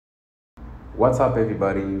What's up,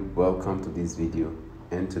 everybody? Welcome to this video,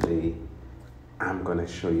 and today I'm gonna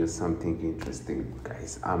show you something interesting,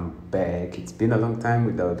 guys. I'm back. It's been a long time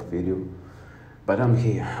without video, but I'm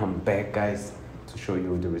here. I'm back, guys, to show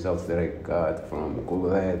you the results that I got from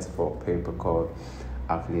Google Ads for pay-per-call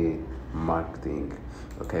affiliate marketing.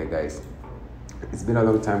 Okay, guys, it's been a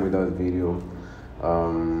long time without video.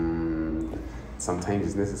 Sometimes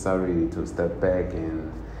it's necessary to step back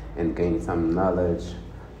and gain some knowledge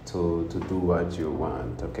to do what you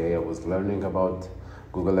want. Okay, I was learning about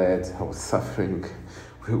Google Ads. I was suffering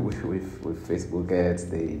with Facebook ads.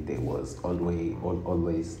 They was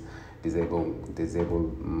always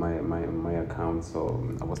disable my account, so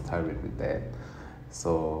I was tired with that.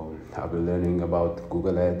 So I've been learning about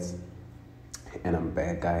Google Ads, and I'm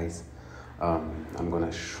back, guys. I'm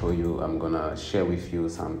gonna share with you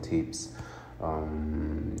some tips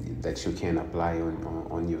that you can apply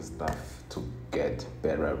on your stuff to get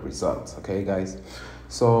better results. Okay, guys,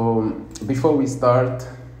 so before we start,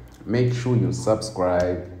 make sure you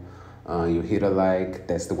subscribe, you hit a like.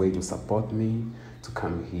 That's the way to support me to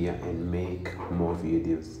come here and make more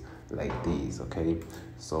videos like these. Okay,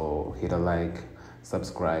 so hit a like,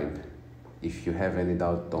 subscribe. If you have any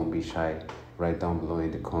doubt, don't be shy, write down below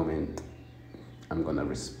in the comment. I'm gonna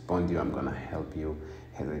respond to you. I'm gonna help you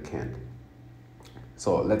as I can.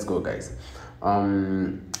 So let's go, guys.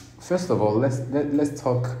 First of all, let's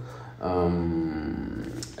talk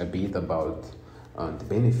a bit about the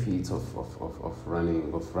benefits of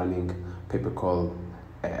running pay-per-call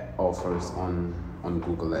offers on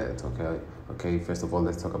Google Ads. Okay. First of all,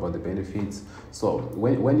 let's talk about the benefits. So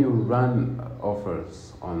when you run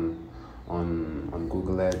offers on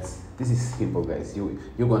Google Ads, this is simple, guys.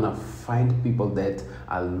 You're gonna find people that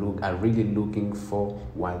are really looking for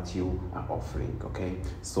what you are offering. Okay,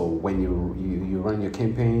 so when you run your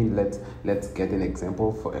campaign, let's get an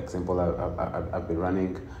example. For example, I'll be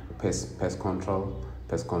running pest control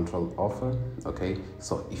offer. Okay,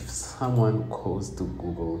 so if someone goes to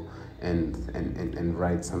Google and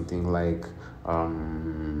writes something like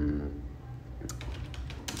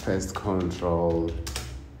pest control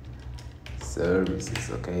services,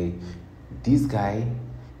 okay, this guy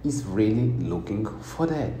is really looking for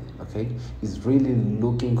that. Okay, he's really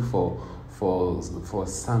looking for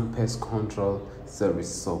some pest control service,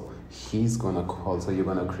 so he's gonna call. So you're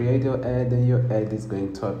gonna create your ad, and your ad is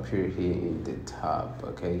going to appear here in the top.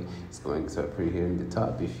 Okay, it's going to appear here in the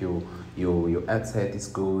top. If your ad set is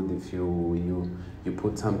good, if you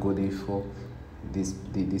put some good info, this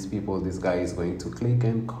guy is going to click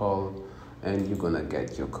and call, and you're gonna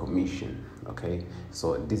get your commission. Okay,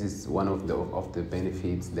 so this is one of the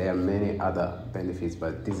benefits. There are many other benefits,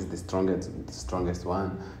 but this is the strongest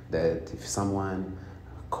one, that if someone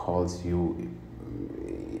calls you,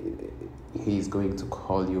 he is going to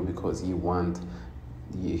call you because he want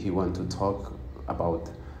to talk about,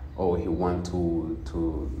 or he want to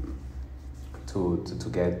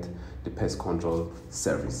get the pest control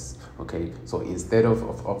service. Okay, so instead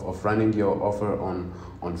of running your offer on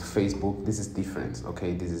Facebook, this is different.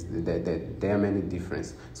 Okay, this is there are many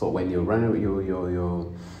differences. So when you run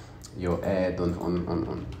your ad on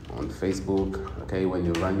Facebook, okay, when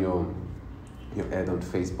you run your ad on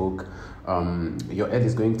Facebook, your ad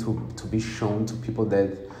is going to be shown to people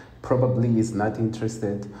that probably is not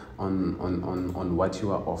interested on what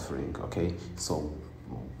you are offering. Okay, so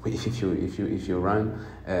if you run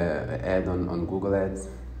an ad on Google Ads,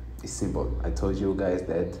 it's simple. I told you guys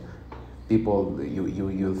that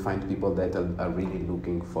you'll find people that are really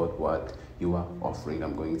looking for what you are offering.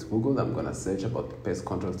 I'm going to Google, I'm gonna search about pest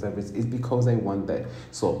control service. It's because I want that.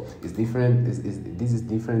 So it's different. This is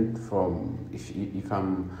different from if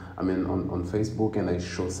I'm on Facebook and I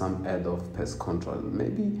show some ad of pest control.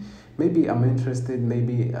 Maybe I'm interested,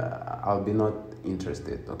 maybe I'll be not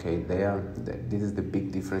interested. Okay, this is the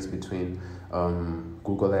big difference between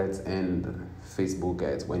Google Ads and Facebook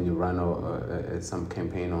ads. When you run some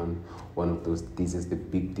campaign on one of those, this is the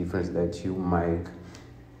big difference that you might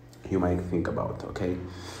think about. Okay,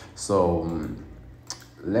 so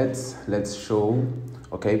let's show.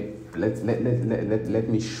 Okay, let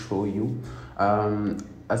me show you.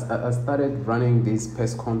 I started running this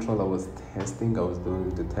pest control. I was testing. I was doing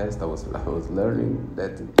the test. I was learning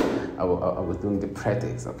that. I was doing the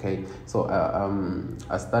practice. Okay, so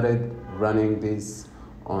I started running this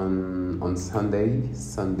on Sunday.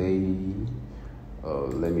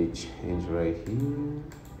 Let me change right here.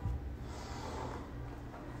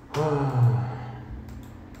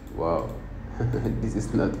 Wow, this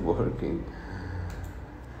is not working.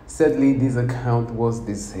 Sadly, this account was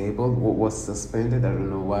disabled, was suspended. I don't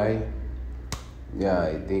know why. Yeah,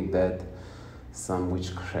 I think that some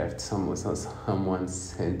witchcraft. Someone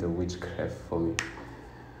sent a witchcraft for me.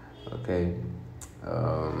 Okay.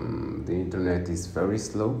 The internet is very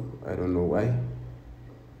slow. I don't know why,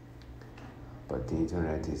 but the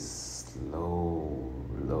internet is low.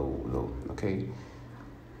 Okay.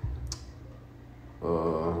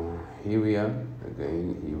 Here we are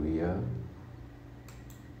again. Here we are.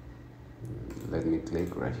 Let me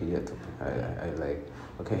click right here. I like.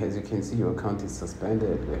 Okay, as you can see, your account is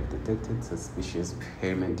suspended. We have detected suspicious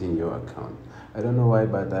payment in your account. I don't know why,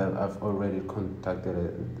 but I've already contacted.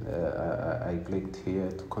 I clicked here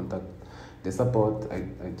to contact the support.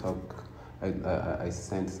 I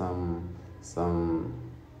sent some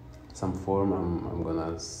form. I'm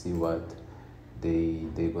gonna see what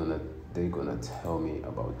they're gonna tell me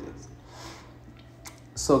about this.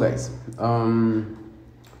 So guys,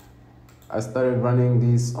 I started running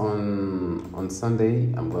this on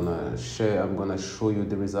Sunday. I'm gonna show you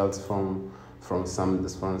the results from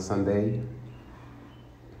Sunday.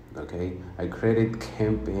 Okay, I created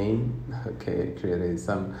campaign. Okay, I created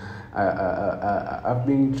some. I've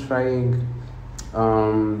been trying.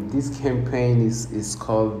 This campaign is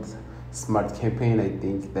called Smart Campaign. I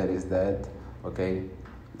think that is that. Okay,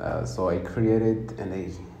 so I created and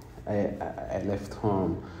I left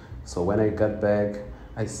home. So when I got back,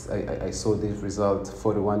 I saw this result: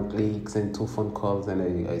 41 clicks and 2 phone calls, and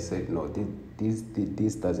I said no,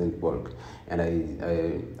 this doesn't work, and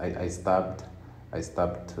I stopped. I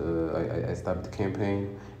stopped the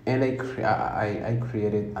campaign, and I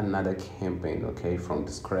created another campaign. Okay, from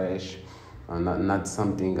scratch, not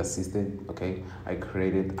something assisted. Okay, I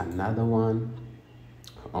created another one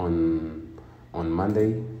on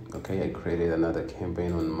Monday. Okay, I created another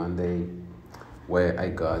campaign on Monday where I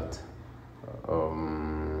got oh,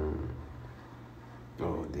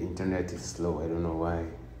 the internet is slow. I don't know why.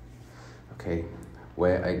 Okay,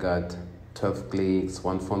 where I got 12 clicks,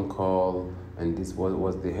 1 phone call, and this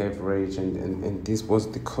was the average, and this was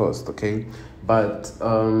the cost. Okay, but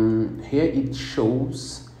here it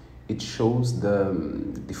shows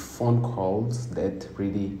the phone calls that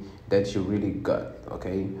you really got.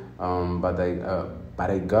 Okay, but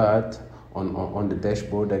I got on the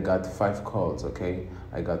dashboard, I got 5 calls. Okay,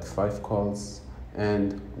 I got 5 calls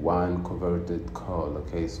and 1 converted call.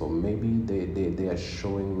 Okay, so maybe they are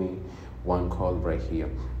showing me 1 call right here.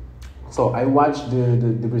 So I watched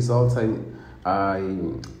the results.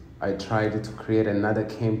 I tried to create another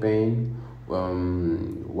campaign,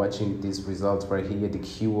 watching these results right here, the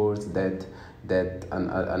keywords that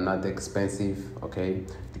are not expensive. Okay,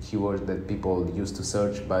 the keywords that people use to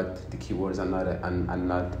search, but the keywords are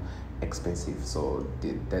not expensive. So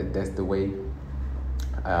that's the way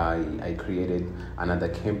I created another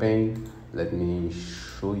campaign. Let me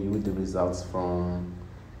show you the results from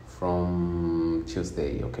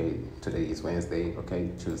Tuesday. Okay, today is Wednesday.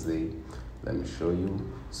 Okay, Tuesday. Let me show you.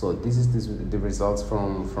 So this is the results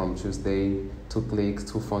from Tuesday: 2 clicks,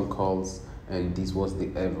 2 phone calls, and this was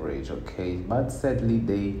the average. Okay, but sadly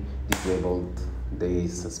they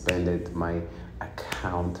suspended my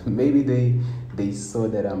account. Maybe they saw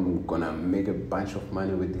that I'm gonna make a bunch of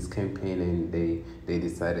money with this campaign, and they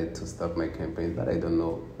decided to stop my campaign. But I don't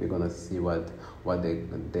know. We're gonna see what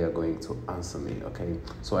they are going to answer me. Okay,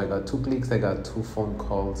 so I got 2 clicks, I got 2 phone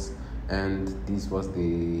calls, and this was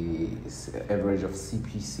the average of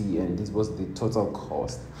CPC, and this was the total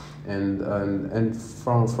cost. And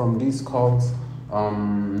from these calls,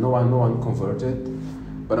 no one converted.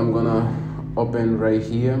 But I'm gonna open right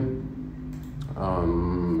here.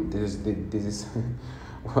 This is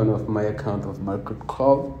one of my account of market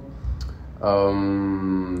call. Let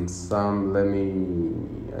me.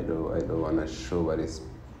 I don't wanna show what is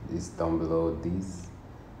down below this.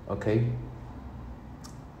 Okay.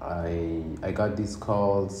 I got these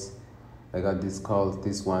calls.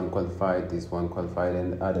 This one qualified,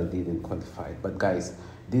 and the other didn't qualify. But guys,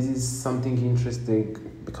 this is something interesting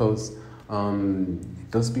because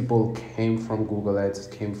those people came from Google Ads,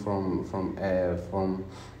 came from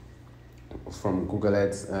Google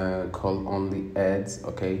Ads, call only ads.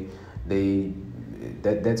 Okay,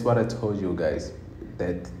 that's what I told you guys,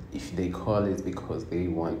 that if they call it because they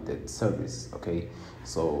want that service. Okay,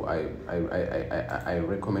 so I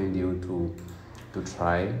recommend you to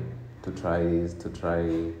try this.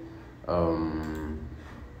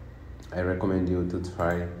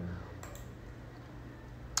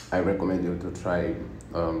 I recommend you to try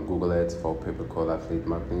Google Ads for pay-per-call affiliate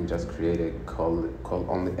marketing. Just create a call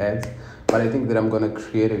only ads. But I think that I'm gonna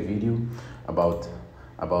create a video about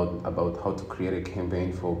how to create a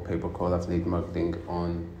campaign for pay-per-call affiliate marketing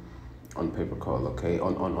on pay-per-call. Okay,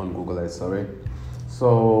 on Google Ads. Sorry.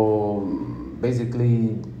 So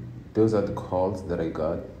basically, those are the calls that I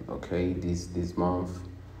got. Okay, this month,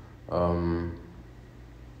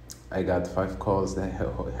 I got 5 calls that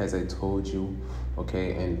as I told you,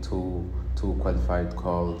 okay, and two qualified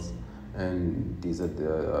calls, and these are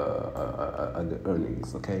the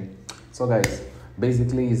earnings. Okay, so guys,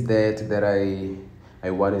 basically is that I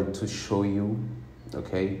wanted to show you.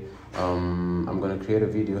 Okay, I'm gonna create a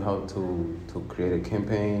video how to create a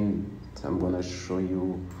campaign. I'm gonna show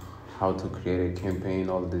you how to create a campaign,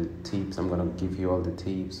 all the tips. I'm gonna give you all the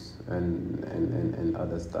tips and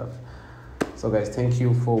other stuff. So guys, thank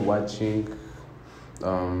you for watching.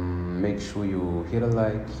 Make sure you hit a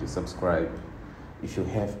like, you subscribe. If you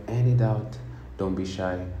have any doubt, don't be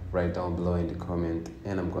shy, write down below in the comment,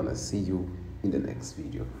 and I'm gonna see you in the next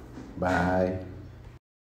video. Bye.